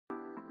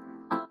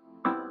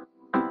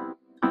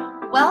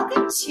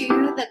Welcome to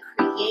the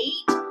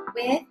Create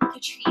with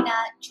Katrina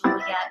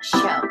Julia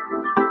show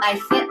by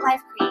Fit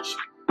Life Creation,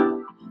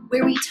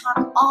 where we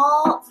talk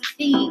all the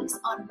things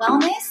on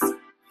wellness,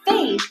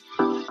 faith,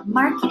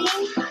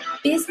 marketing,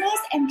 business,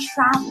 and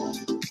travel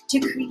to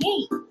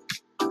create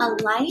a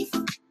life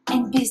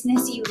and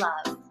business you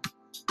love.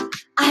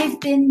 I've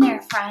been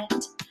there,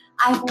 friend.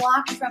 I've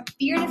walked from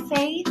fear to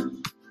faith,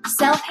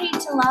 self-hate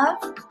to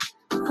love,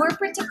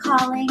 corporate to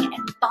calling,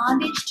 and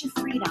bondage to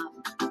freedom,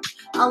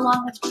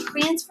 along with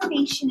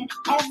transformation in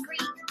every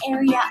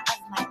area of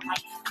my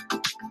life.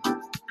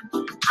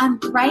 I'm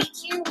right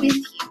here with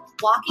you,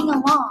 walking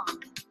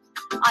along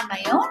on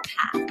my own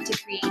path to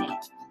creating.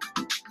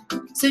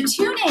 So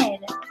tune in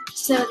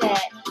so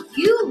that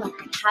you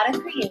learn how to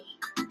create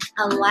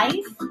a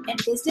life and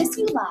business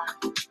you love,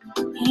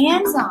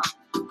 hands-on.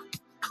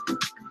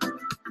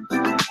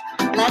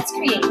 Let's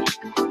create it.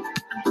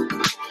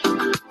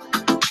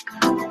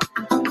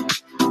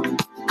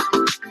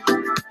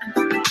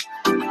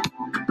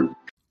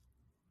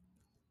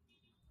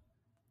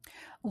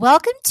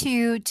 Welcome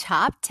to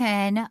Top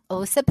 10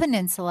 Osa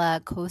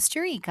Peninsula, Costa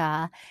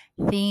Rica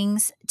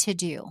Things to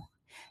Do.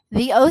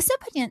 The Osa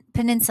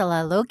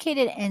Peninsula,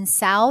 located in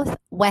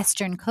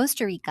southwestern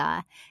Costa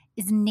Rica,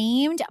 is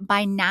named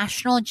by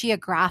National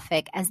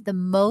Geographic as the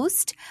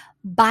most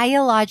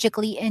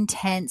biologically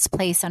intense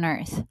place on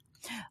Earth.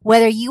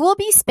 Whether you will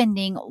be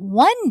spending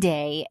one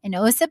day in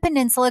Osa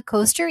Peninsula,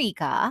 Costa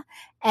Rica,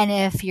 and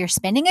if you're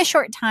spending a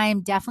short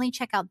time, definitely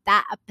check out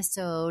that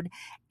episode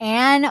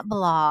and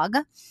blog.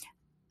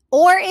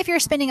 Or if you're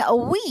spending a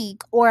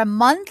week or a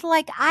month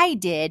like I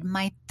did,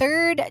 my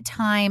third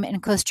time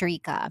in Costa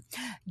Rica,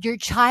 your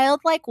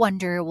childlike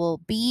wonder will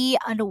be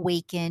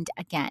awakened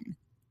again.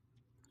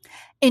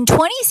 In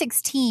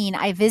 2016,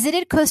 I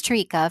visited Costa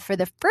Rica for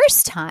the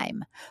first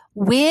time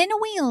when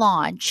we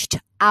launched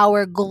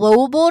our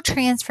global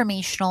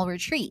transformational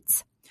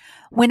retreats.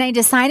 When I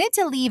decided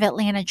to leave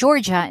Atlanta,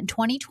 Georgia in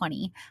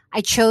 2020,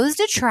 I chose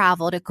to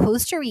travel to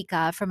Costa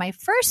Rica for my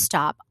first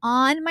stop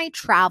on my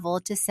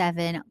travel to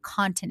 7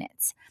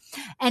 continents.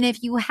 And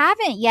if you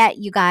haven't yet,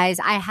 you guys,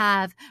 I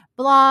have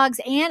blogs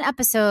and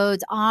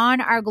episodes on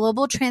our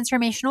global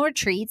transformational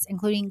retreats,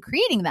 including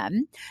creating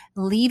them,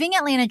 leaving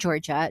Atlanta,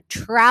 Georgia,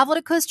 travel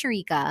to Costa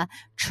Rica,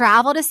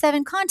 travel to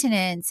 7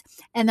 continents,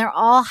 and they're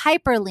all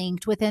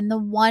hyperlinked within the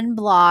one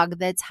blog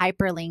that's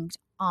hyperlinked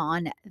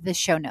on the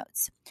show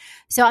notes.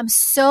 So I'm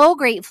so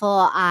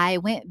grateful I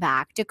went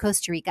back to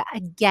Costa Rica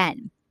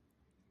again.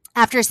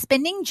 After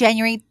spending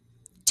January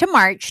to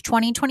March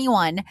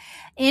 2021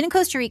 in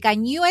Costa Rica, I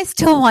knew I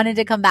still wanted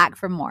to come back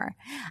for more.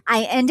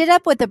 I ended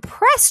up with a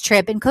press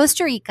trip in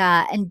Costa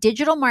Rica and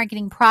digital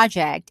marketing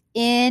project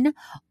in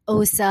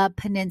Osa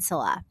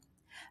Peninsula.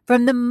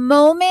 From the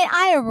moment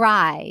I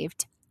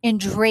arrived in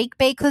Drake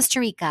Bay, Costa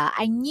Rica,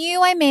 I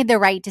knew I made the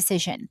right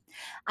decision.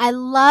 I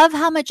love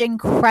how much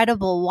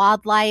incredible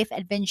wildlife,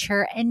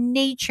 adventure, and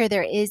nature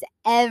there is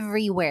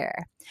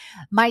everywhere.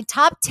 My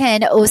top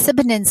 10 Osa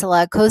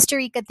Peninsula, Costa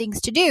Rica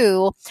things to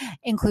do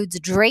includes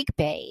Drake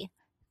Bay,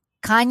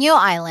 Caño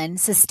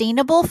Island,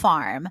 Sustainable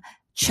Farm,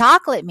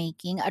 chocolate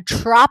making, a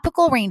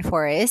tropical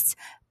rainforest,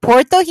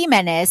 Puerto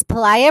Jimenez,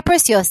 Playa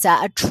Preciosa,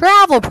 a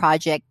travel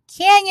project,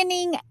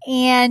 canyoning,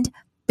 and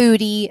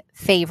foodie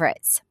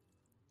favorites.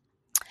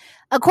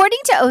 According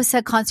to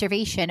OSA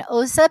Conservation,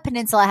 Osa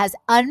Peninsula has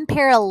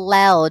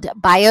unparalleled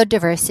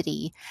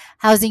biodiversity,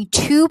 housing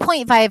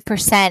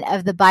 2.5%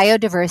 of the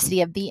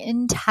biodiversity of the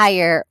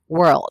entire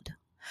world,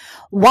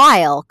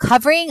 while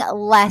covering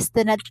less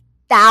than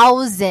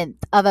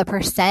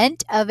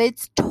 0.001% of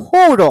its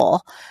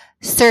total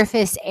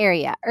surface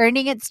area,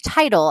 earning its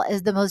title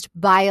as the most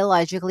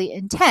biologically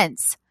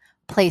intense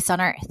place on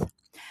Earth.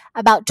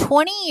 About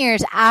 20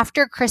 years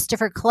after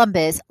Christopher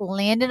Columbus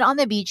landed on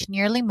the beach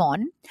near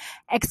Limon,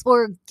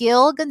 explorer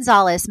Gil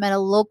Gonzalez met a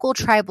local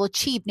tribal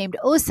chief named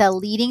Osa,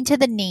 leading to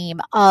the name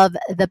of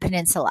the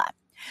peninsula.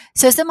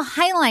 So some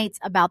highlights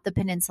about the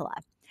peninsula.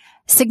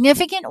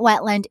 Significant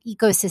wetland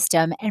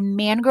ecosystem and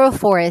mangrove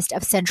forest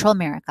of Central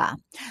America,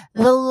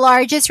 the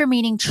largest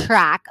remaining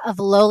tract of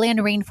lowland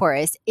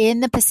rainforest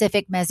in the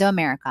Pacific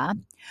Mesoamerica.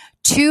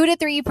 2 to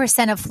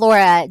 3% of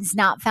flora is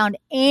not found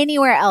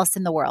anywhere else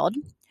in the world.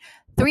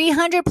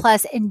 300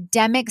 plus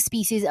endemic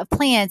species of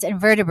plants and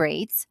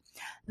vertebrates,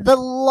 the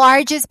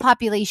largest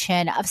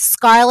population of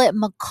scarlet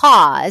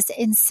macaws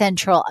in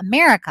Central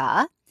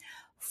America,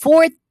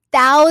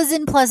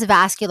 4,000 plus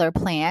vascular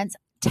plants,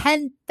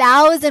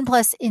 10,000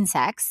 plus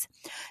insects,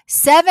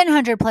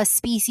 700 plus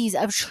species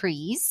of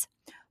trees,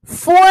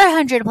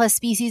 400 plus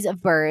species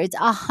of birds,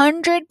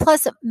 100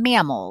 plus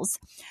mammals,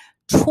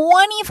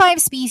 25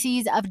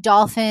 species of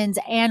dolphins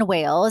and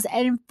whales,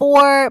 and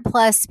 4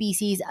 plus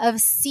species of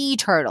sea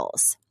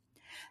turtles.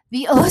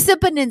 The Osa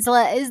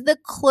Peninsula is the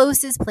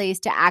closest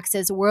place to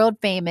access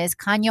world-famous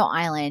Caño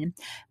Island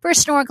for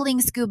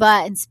snorkeling,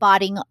 scuba, and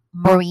spotting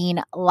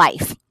marine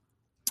life.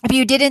 If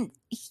you didn't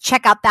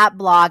check out that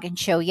blog and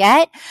show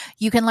yet,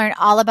 you can learn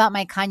all about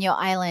my Canyo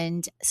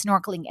Island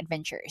snorkeling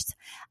adventures.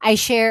 I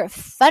share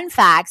fun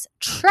facts,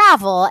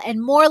 travel,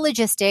 and more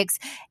logistics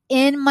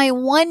in my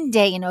one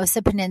day in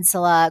Osa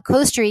Peninsula,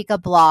 Costa Rica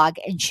blog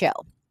and show.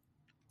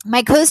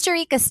 My Costa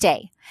Rica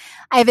stay.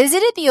 I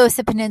visited the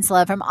Osa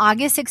Peninsula from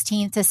August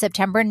 16th to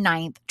September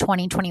 9th,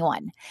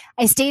 2021.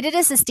 I stayed at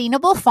a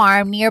sustainable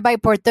farm nearby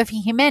Puerto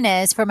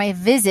Jimenez for my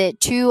visit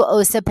to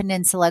Osa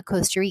Peninsula,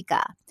 Costa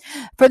Rica.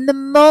 From the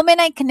moment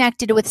I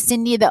connected with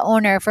Cindy, the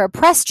owner, for a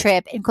press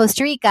trip in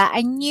Costa Rica,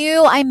 I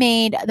knew I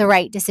made the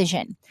right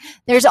decision.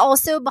 There's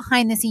also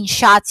behind the scenes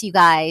shots, you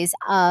guys,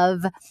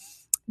 of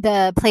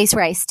the place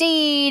where I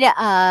stayed,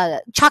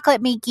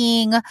 chocolate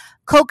making,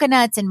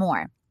 coconuts, and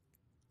more.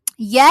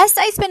 Yes,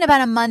 I spent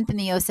about a month in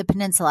the Osa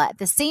Peninsula. At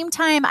the same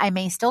time, I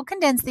may still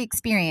condense the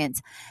experience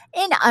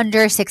in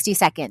under 60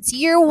 seconds.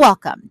 You're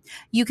welcome.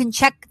 You can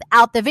check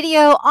out the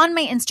video on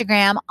my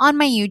Instagram, on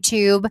my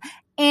YouTube,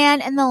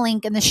 and in the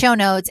link in the show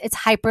notes. It's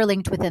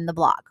hyperlinked within the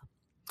blog.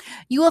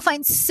 You will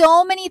find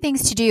so many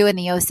things to do in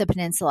the Osa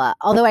Peninsula.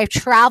 Although I've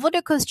traveled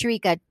to Costa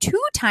Rica 2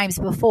 times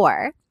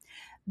before,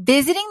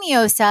 visiting the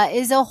Osa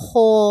is a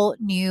whole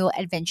new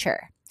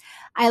adventure.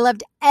 I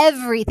loved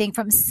everything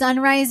from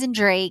sunrise in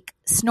Drake,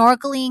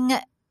 snorkeling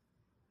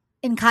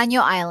in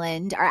Canyo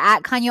Island or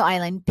at Canyo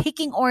Island,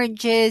 picking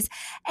oranges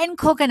and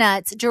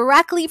coconuts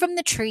directly from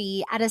the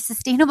tree at a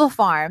sustainable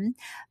farm,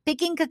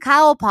 picking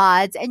cacao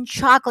pods and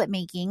chocolate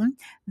making,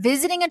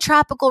 visiting a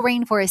tropical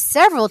rainforest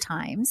several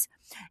times,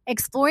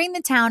 exploring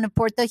the town of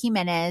Puerto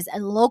Jimenez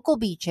and local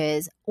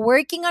beaches,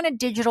 working on a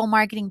digital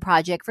marketing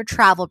project for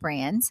travel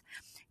brands,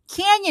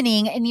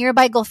 canyoning in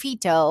nearby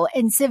Golfito,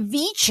 and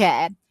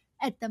ceviche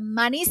at the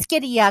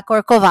Manisqueria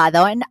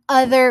Corcovado and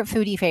other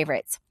foodie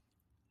favorites.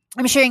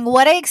 I'm sharing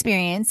what I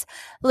experienced,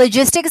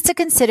 logistics to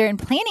consider in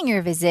planning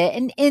your visit,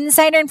 and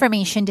insider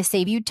information to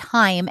save you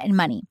time and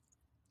money.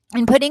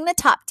 In putting the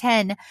top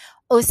 10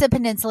 Osa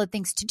Peninsula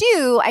things to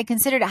do, I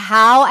considered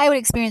how I would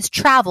experience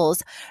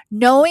travels,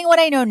 knowing what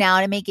I know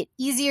now to make it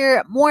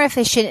easier, more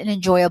efficient, and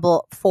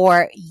enjoyable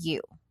for you.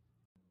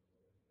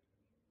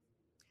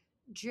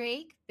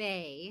 Drake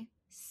Bay,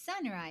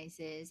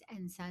 sunrises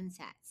and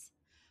sunsets.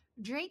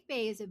 Drake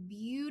Bay is a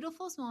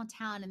beautiful small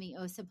town in the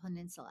Osa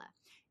Peninsula.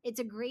 It's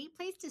a great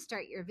place to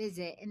start your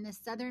visit in the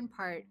southern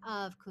part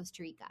of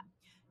Costa Rica.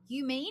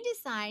 You may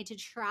decide to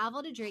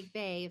travel to Drake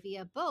Bay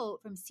via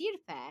boat from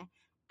Sirfe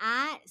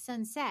at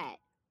sunset,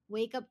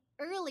 wake up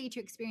early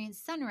to experience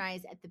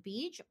sunrise at the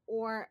beach,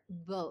 or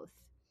both.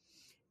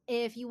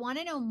 If you want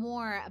to know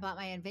more about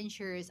my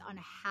adventures on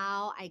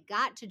how I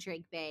got to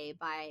Drake Bay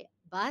by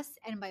bus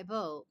and by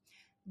boat,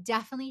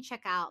 definitely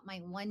check out my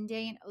one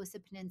day in Osa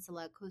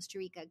Peninsula, Costa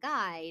Rica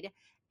guide,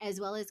 as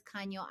well as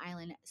Caño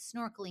Island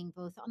snorkeling,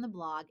 both on the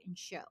blog and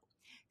show.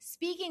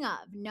 Speaking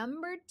of,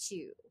 number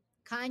 2,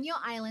 Caño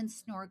Island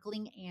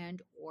snorkeling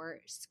and or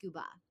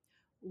scuba.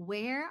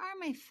 Where are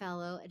my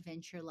fellow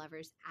adventure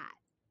lovers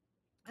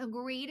at? A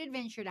great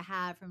adventure to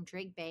have from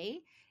Drake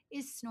Bay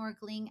is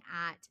snorkeling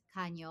at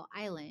Caño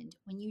Island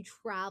when you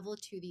travel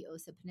to the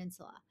Osa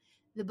Peninsula.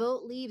 The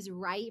boat leaves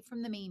right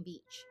from the main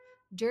beach.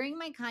 During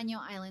my Caño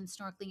Island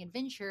snorkeling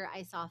adventure,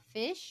 I saw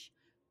fish,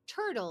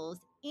 turtles,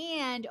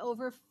 and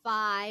over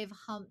 5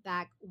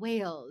 humpback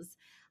whales.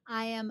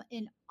 I am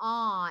in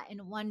awe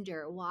and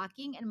wonder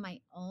walking in my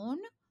own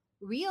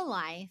real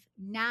life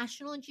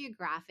National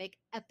Geographic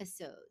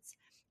episodes.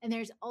 And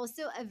there's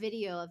also a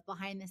video of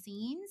behind the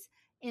scenes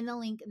in the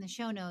link in the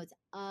show notes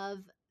of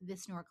the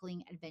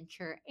snorkeling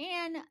adventure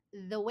and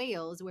the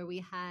whales, where we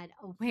had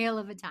a whale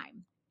of a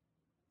time.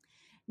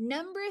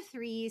 Number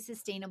 3,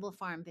 sustainable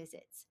farm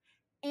visits.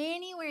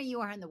 Anywhere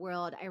you are in the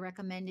world, I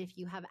recommend, if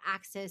you have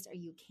access or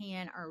you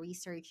can, or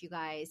research, you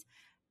guys,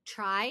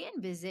 try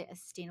and visit a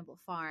sustainable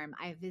farm.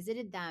 I've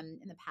visited them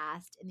in the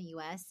past in the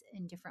US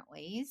in different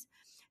ways,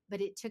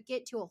 but it took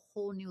it to a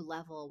whole new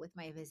level with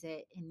my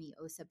visit in the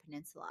Osa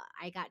Peninsula.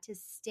 I got to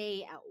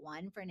stay at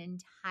one for an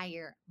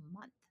entire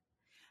month.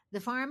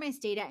 The farm I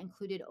stayed at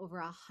included over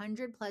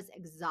 100 plus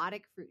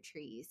exotic fruit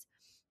trees,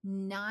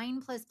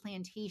 9 plus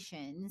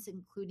plantations,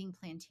 including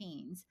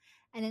plantains,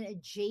 and an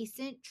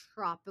adjacent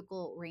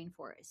tropical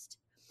rainforest.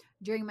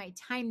 During my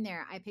time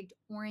there, I picked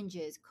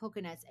oranges,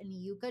 coconuts, and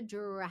yucca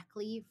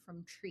directly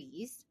from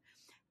trees,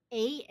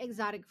 ate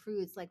exotic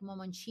fruits like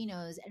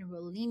momonchinos and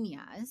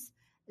rollinas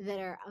that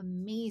are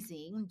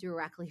amazing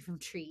directly from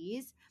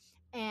trees,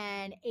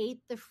 and ate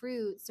the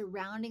fruit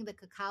surrounding the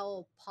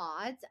cacao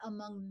pods,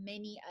 among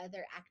many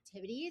other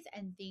activities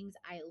and things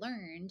I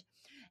learned,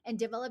 and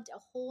developed a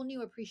whole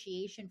new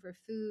appreciation for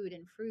food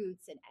and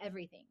fruits and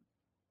everything.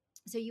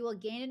 So you will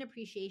gain an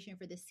appreciation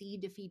for the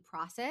seed to feed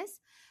process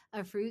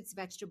of fruits,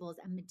 vegetables,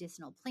 and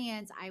medicinal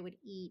plants. I would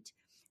eat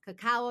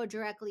cacao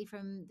directly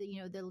from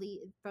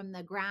from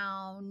the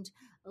ground,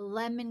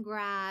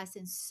 lemongrass,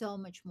 and so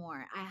much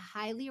more. I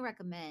highly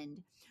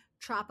recommend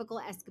Tropical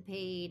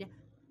Escapade,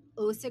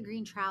 Osa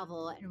Green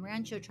Travel, and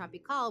Rancho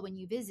Tropical when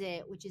you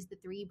visit, which is the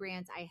 3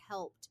 brands I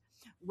helped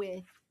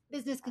with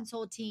business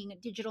consulting,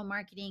 digital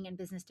marketing, and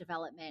business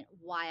development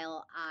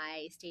while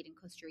I stayed in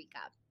Costa Rica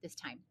this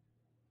time.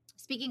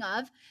 Speaking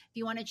of, if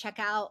you want to check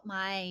out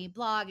my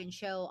blog and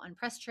show on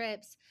press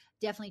trips,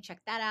 definitely check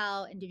that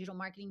out, and digital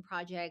marketing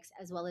projects,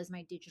 as well as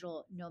my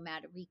digital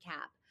nomad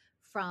recap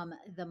from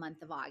the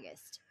month of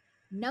August.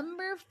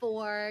 Number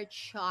 4,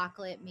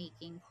 chocolate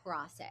making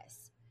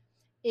process.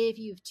 If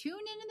you've tuned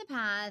in the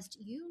past,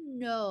 you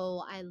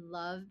know I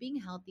love being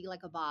healthy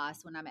like a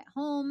boss when I'm at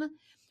home.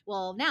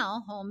 Well,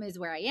 now home is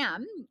where I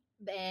am,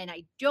 and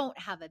I don't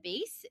have a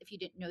base. If you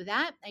didn't know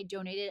that, I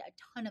donated a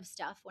ton of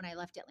stuff when I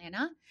left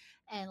Atlanta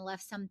and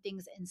left some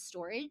things in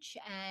storage,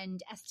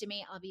 and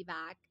estimate I'll be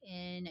back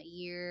in a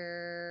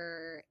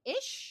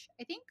year-ish,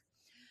 I think.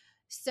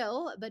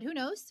 So, but who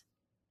knows?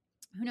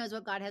 Who knows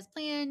what God has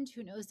planned?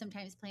 Who knows?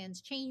 Sometimes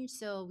plans change,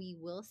 so we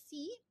will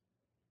see.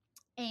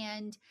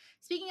 And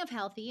speaking of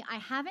healthy, I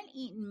haven't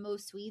eaten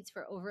most sweets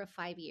for over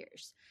 5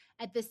 years.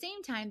 At the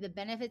same time, the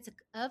benefits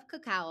of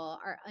cacao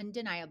are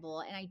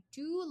undeniable, and I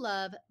do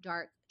love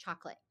dark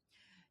chocolate.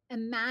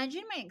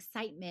 Imagine my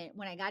excitement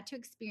when I got to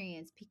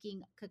experience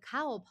picking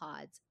cacao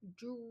pods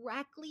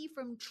directly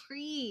from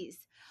trees,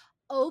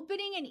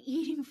 opening and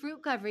eating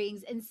fruit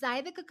coverings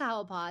inside the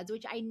cacao pods,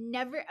 which I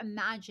never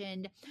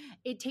imagined.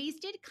 It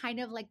tasted kind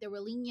of like the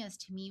Rollinas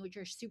to me, which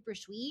are super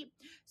sweet.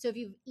 So if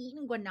you've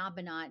eaten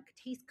guanabana, it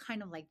tastes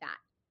kind of like that.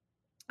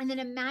 And then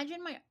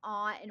imagine my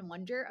awe and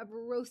wonder of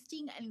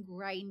roasting and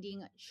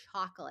grinding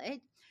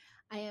chocolate.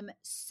 I am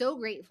so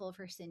grateful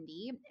for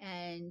Cindy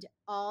and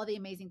all the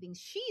amazing things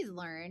she's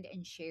learned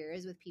and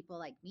shares with people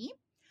like me.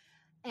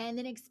 And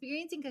then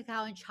experiencing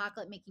cacao and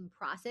chocolate making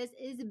process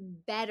is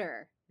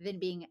better than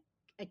being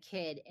a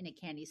kid in a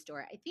candy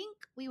store. I think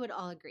we would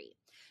all agree.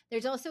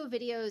 There's also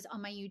videos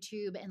on my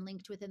YouTube and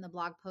linked within the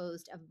blog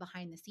post of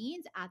behind the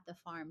scenes at the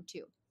farm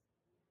too.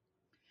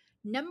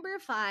 Number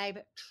 5,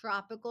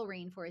 tropical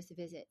rainforest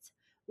visits.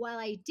 While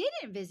I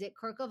didn't visit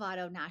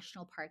Corcovado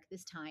National Park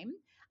this time,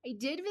 I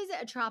did visit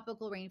a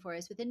tropical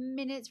rainforest within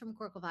minutes from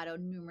Corcovado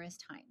numerous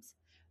times.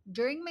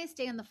 During my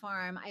stay on the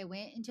farm, I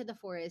went into the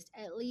forest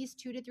at least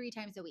 2 to 3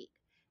 times a week.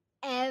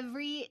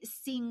 Every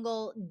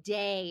single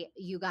day,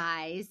 you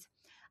guys.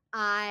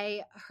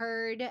 I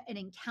heard and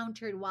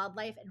encountered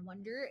wildlife and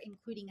wonder,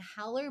 including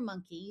howler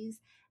monkeys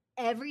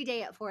every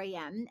day at 4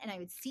 a.m., and I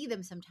would see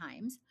them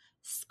sometimes,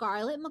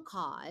 scarlet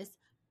macaws,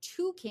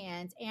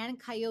 toucans, and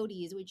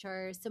coyotes, which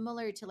are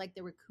similar to like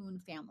the raccoon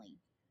family.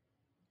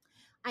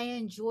 I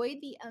enjoyed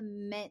the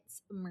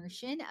immense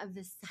immersion of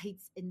the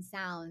sights and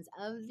sounds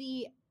of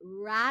the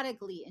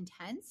radically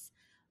intense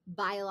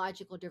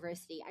biological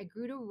diversity. I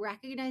grew to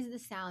recognize the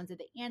sounds of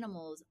the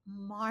animals,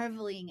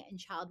 marveling in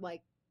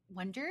childlike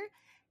wonder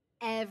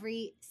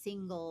every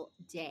single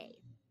day.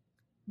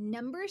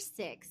 Number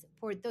 6,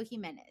 Puerto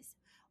Jimenez.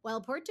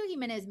 While Puerto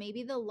Jimenez may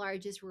be the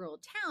largest rural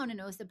town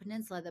in Osa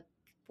Peninsula, the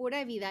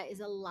Pura Vida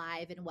is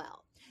alive and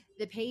well.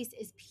 The pace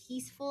is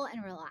peaceful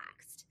and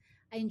relaxed.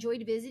 I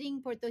enjoyed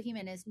visiting Puerto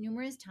Jimenez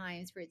numerous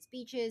times for its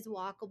beaches,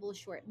 walkable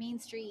short Main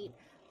Street,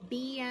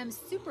 BM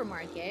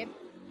Supermarket,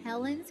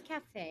 Helen's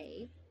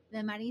Cafe, the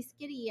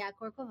Marisqueria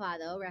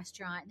Corcovado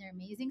restaurant, and their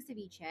amazing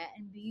ceviche,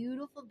 and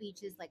beautiful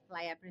beaches like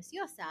Playa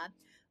Preciosa,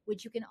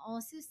 which you can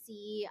also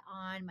see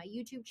on my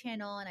YouTube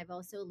channel. And I've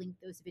also linked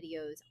those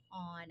videos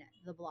on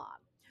the blog.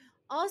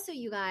 Also,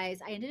 you guys,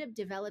 I ended up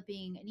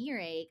developing an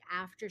earache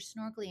after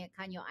snorkeling at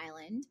Caño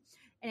Island.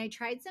 And I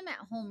tried some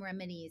at home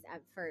remedies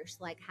at first,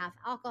 like half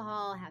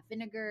alcohol, half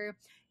vinegar.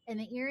 And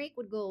the earache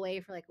would go away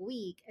for like a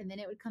week and then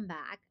it would come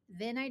back.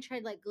 Then I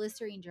tried like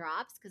glycerine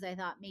drops because I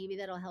thought maybe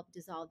that'll help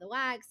dissolve the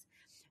wax,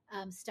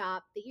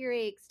 stop the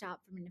earache, stop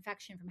from an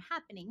infection from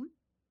happening.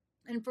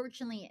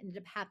 Unfortunately, it ended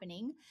up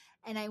happening.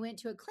 And I went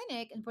to a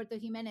clinic in Puerto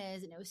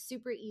Jimenez and it was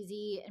super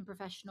easy and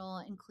professional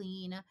and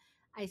clean.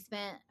 I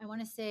spent, I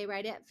want to say,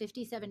 right at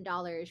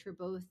 $57 for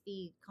both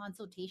the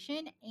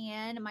consultation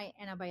and my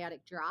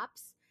antibiotic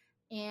drops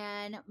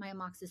and my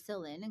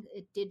amoxicillin.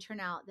 It did turn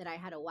out that I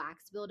had a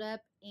wax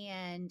buildup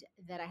and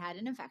that I had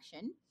an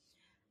infection.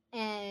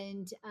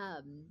 And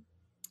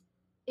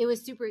it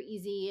was super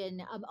easy.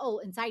 And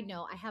and side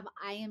note, I have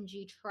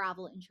IMG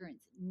travel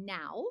insurance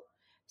now.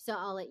 So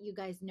I'll let you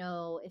guys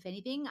know if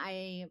anything.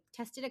 I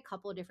tested a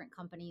couple of different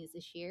companies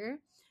this year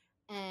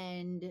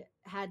and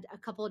had a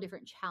couple of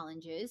different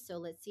challenges. So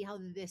let's see how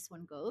this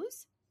one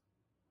goes.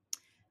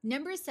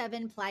 Number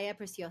 7, Playa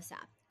Preciosa.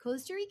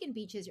 Costa Rican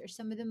beaches are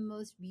some of the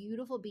most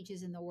beautiful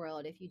beaches in the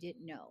world, if you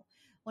didn't know.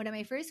 One of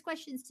my first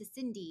questions to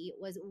Cindy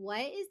was,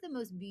 what is the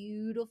most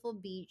beautiful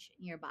beach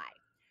nearby?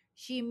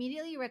 She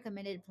immediately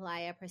recommended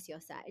Playa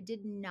Preciosa. I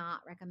did not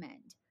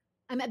recommend.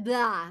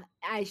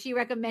 She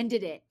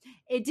recommended it.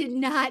 It did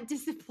not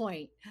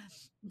disappoint.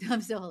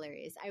 I'm so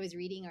hilarious. I was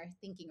reading or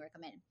thinking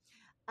recommend.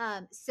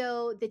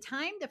 So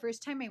the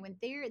first time I went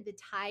there, the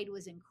tide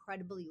was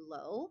incredibly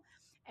low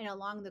and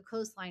along the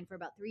coastline for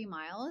about 3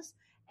 miles.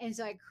 And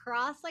so I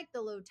crossed like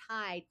the low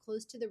tide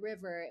close to the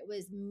river. It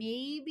was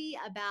maybe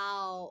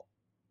about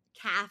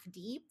calf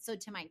deep, so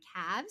to my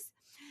calves.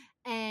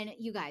 And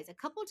you guys, a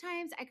couple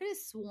times I could have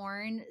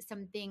sworn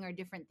something or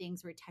different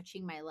things were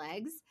touching my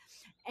legs.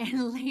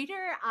 And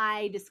later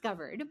I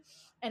discovered,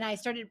 and I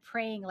started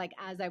praying like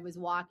as I was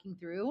walking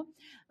through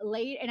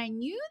late, and I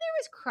knew there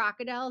was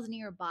crocodiles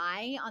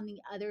nearby on the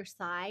other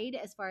side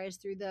as far as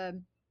through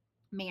the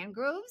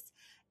mangroves.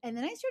 And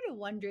then I started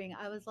wondering,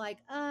 I was like,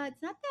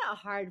 it's not that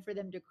hard for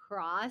them to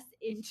cross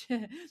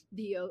into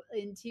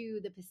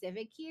the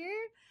Pacific here.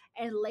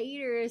 And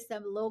later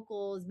some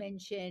locals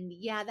mentioned,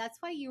 yeah, that's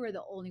why you were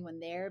the only one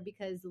there,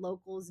 because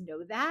locals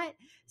know that.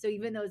 So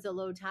even though it's a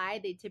low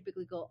tide, they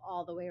typically go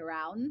all the way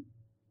around.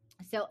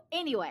 So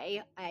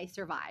anyway, I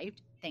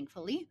survived,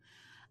 thankfully.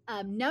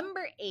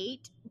 Number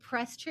 8,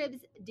 press trips,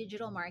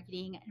 digital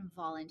marketing, and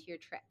volunteer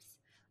trips.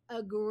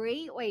 A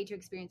great way to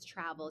experience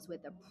travels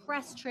with a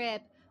press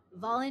trip,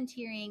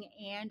 volunteering,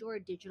 and or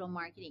digital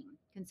marketing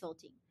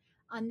consulting.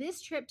 On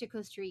this trip to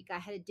Costa Rica, I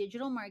had a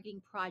digital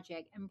marketing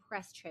project and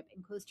press trip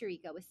in Costa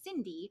Rica with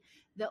Cindy,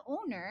 the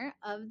owner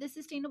of the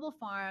Sustainable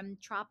Farm,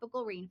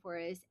 Tropical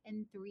Rainforest,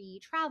 and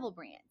 3 travel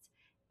brands.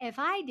 If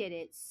I did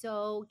it,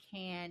 so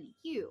can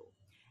you.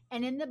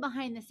 And in the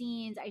behind the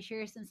scenes, I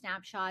share some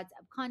snapshots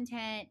of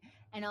content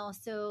and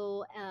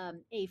also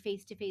a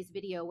face to face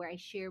video where I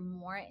share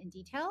more in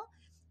detail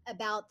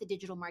about the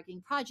digital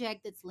marketing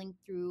project that's linked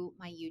through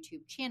my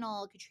YouTube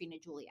channel, Katrina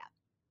Julia.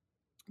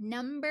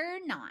 Number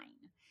 9,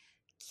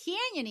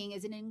 canyoning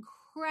is an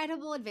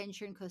incredible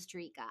adventure in Costa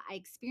Rica. I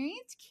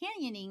experienced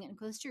canyoning in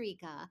Costa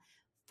Rica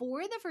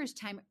for the first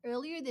time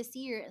earlier this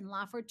year in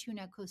La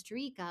Fortuna, Costa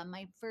Rica,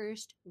 my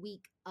first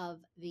week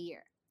of the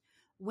year.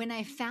 When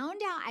I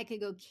found out I could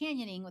go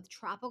canyoning with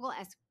Tropical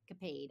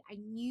Escapade, I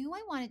knew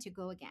I wanted to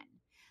go again.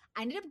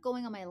 I ended up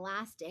going on my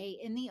last day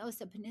in the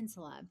Osa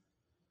Peninsula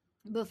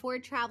before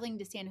traveling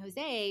to San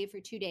Jose for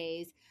 2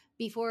 days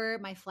before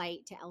my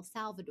flight to El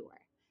Salvador.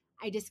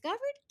 I discovered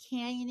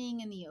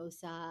canyoning in the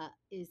Osa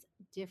is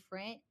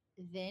different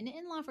than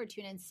in La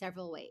Fortuna in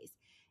several ways.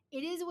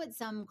 It is what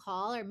some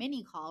call, or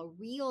many call,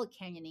 real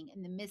canyoning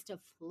in the midst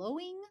of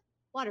flowing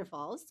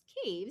waterfalls,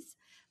 caves,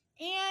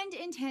 and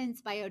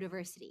intense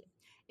biodiversity.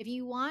 If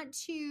you want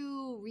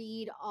to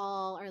read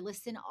all or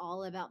listen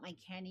all about my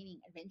canyoning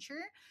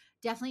adventure,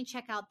 definitely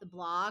check out the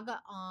blog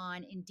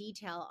on in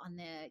detail on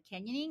the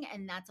canyoning,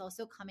 and that's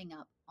also coming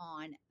up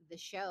on the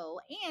show.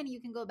 And you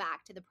can go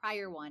back to the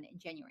prior one in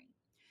January.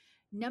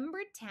 Number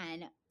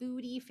 10,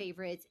 foodie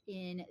favorites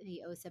in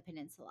the Osa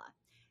Peninsula.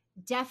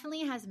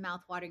 Definitely has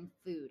mouthwatering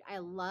food. I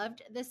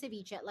loved the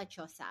ceviche at La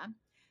Chosa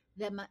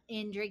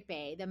in Drake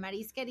Bay, the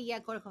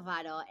Marisqueria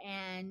Corcovado,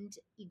 and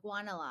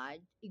Iguana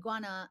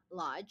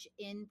Lodge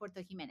in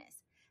Puerto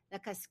Jimenez. The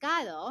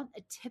cascado,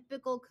 a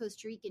typical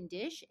Costa Rican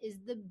dish, is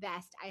the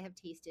best I have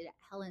tasted at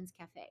Helen's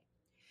Cafe.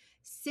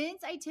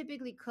 Since I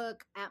typically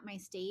cook at my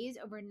stays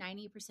over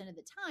 90% of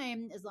the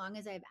time, as long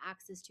as I have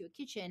access to a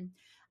kitchen,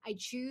 I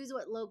choose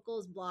what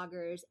locals,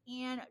 bloggers,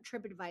 and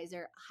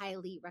TripAdvisor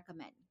highly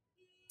recommend.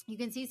 You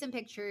can see some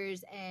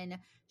pictures and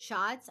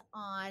shots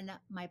on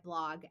my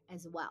blog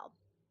as well.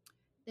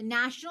 The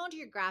National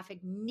Geographic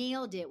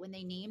nailed it when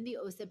they named the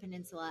Osa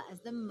Peninsula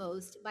as the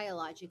most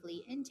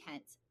biologically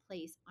intense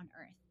place on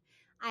Earth.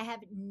 I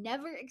have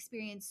never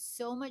experienced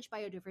so much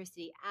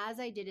biodiversity as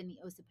I did in the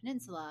Osa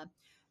Peninsula,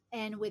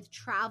 and with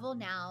travel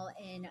now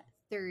in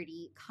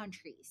 30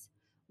 countries.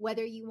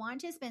 Whether you want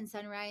to spend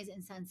sunrise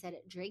and sunset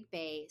at Drake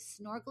Bay,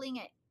 snorkeling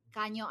at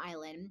Caño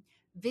Island,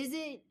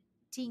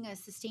 visiting a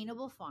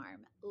sustainable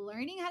farm,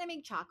 learning how to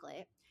make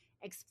chocolate,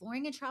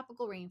 exploring a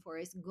tropical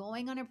rainforest,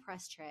 going on a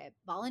press trip,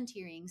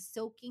 volunteering,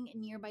 soaking in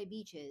nearby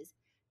beaches,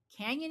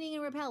 canyoning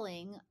and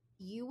rappelling,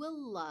 you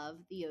will love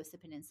the Osa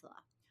Peninsula.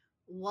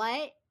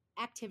 What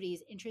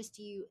activities interest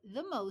you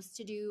the most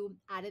to do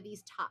out of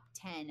these top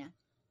 10?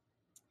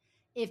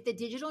 If the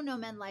digital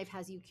nomad life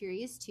has you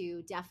curious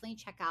too, definitely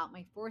check out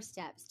my 4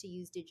 steps to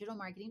use digital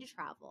marketing to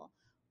travel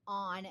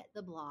on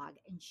the blog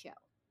and show.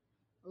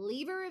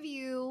 Leave a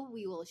review.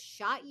 We will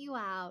shout you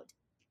out.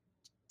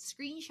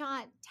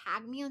 Screenshot,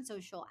 tag me on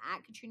social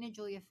at Katrina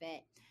Julia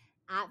Fit,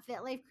 at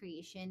Fit Life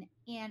Creation.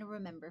 And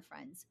remember,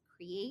 friends,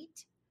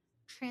 create,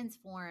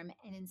 transform,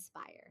 and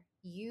inspire.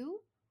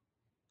 You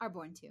are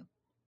born to.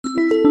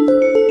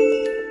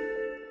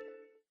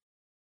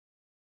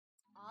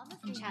 All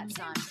the chats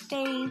on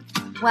faith,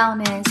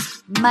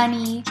 wellness,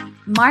 money,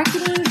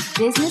 marketing,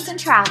 business, and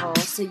travel,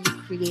 so you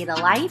create a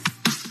life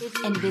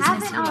and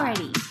business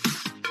already.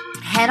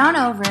 Head on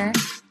over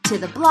to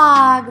the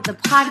blog, the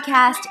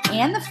podcast,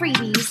 and the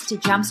freebies to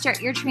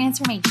jumpstart your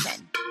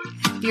transformation.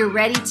 If you're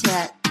ready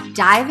to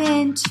dive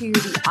into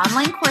the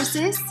online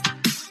courses,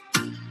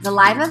 the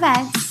live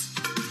events,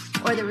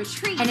 or the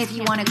retreat, and if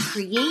you want to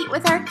create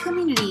with our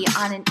community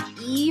on an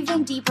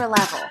even deeper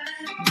level,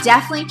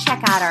 definitely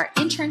check out our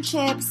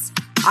internships,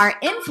 our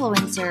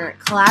influencer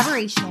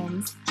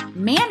collaborations,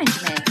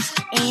 management,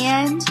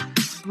 and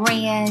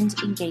brand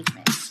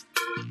engagement.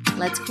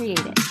 Let's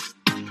create it.